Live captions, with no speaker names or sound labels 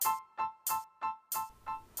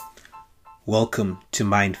Welcome to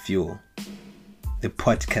Mind Fuel, the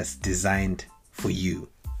podcast designed for you.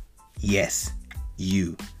 Yes,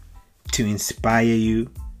 you. To inspire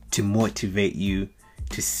you, to motivate you,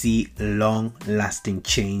 to see long-lasting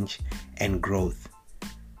change and growth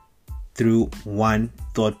through one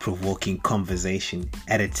thought-provoking conversation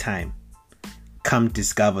at a time. Come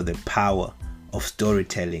discover the power of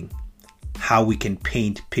storytelling, how we can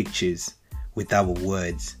paint pictures with our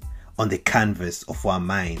words on the canvas of our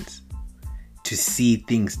minds, to see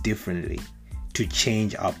things differently, to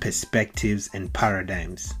change our perspectives and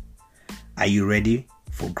paradigms. Are you ready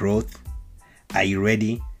for growth? Are you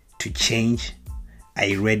ready to change? Are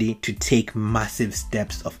you ready to take massive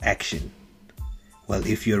steps of action? Well,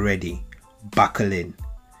 if you're ready, buckle in.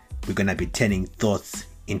 We're going to be turning thoughts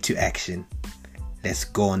into action. Let's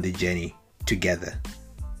go on the journey together.